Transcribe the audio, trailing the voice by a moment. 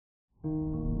Good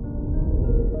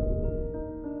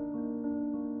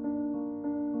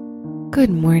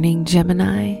morning,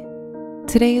 Gemini.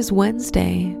 Today is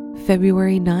Wednesday,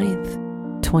 February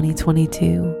 9th,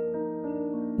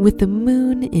 2022. With the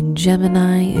moon in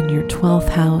Gemini in your 12th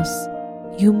house,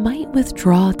 you might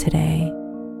withdraw today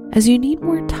as you need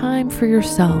more time for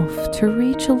yourself to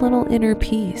reach a little inner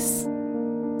peace.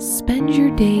 Spend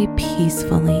your day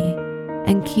peacefully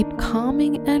and keep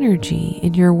calming energy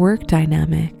in your work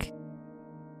dynamic.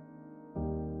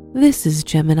 This is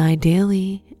Gemini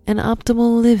Daily, an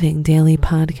optimal living daily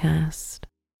podcast.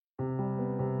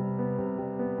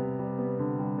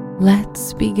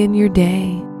 Let's begin your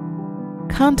day.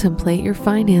 Contemplate your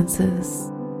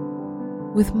finances.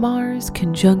 With Mars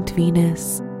conjunct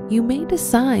Venus, you may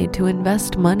decide to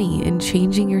invest money in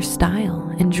changing your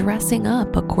style and dressing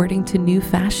up according to new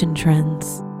fashion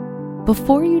trends.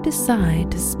 Before you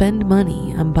decide to spend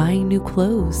money on buying new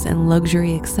clothes and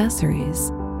luxury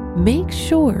accessories, make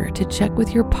sure to check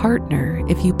with your partner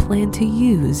if you plan to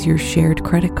use your shared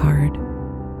credit card.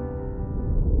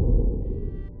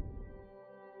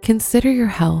 Consider your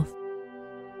health.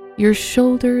 Your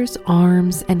shoulders,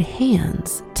 arms, and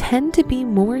hands tend to be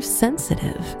more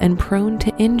sensitive and prone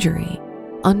to injury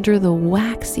under the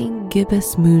waxing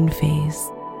gibbous moon phase,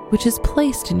 which is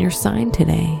placed in your sign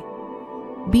today.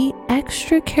 Be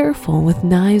extra careful with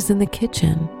knives in the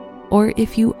kitchen or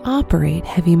if you operate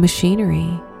heavy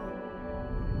machinery.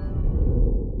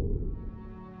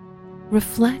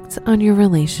 Reflect on your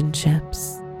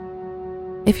relationships.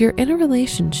 If you're in a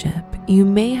relationship, you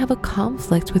may have a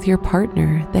conflict with your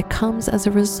partner that comes as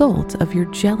a result of your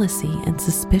jealousy and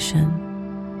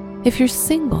suspicion. If you're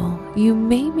single, you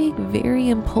may make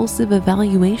very impulsive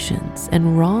evaluations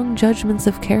and wrong judgments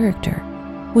of character,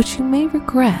 which you may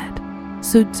regret,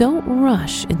 so don't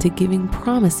rush into giving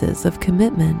promises of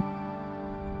commitment.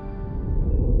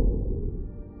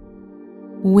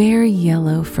 Wear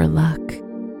yellow for luck.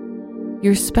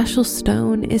 Your special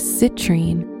stone is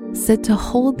citrine, said to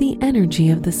hold the energy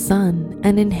of the sun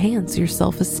and enhance your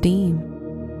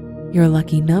self-esteem. Your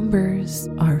lucky numbers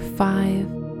are 5,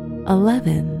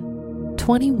 11,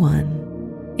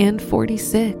 21, and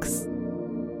 46.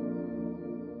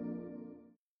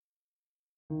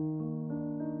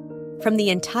 From the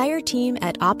entire team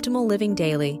at Optimal Living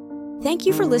Daily, thank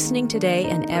you for listening today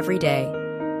and every day.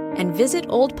 And visit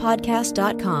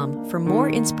oldpodcast.com for more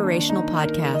inspirational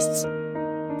podcasts.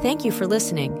 Thank you for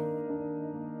listening.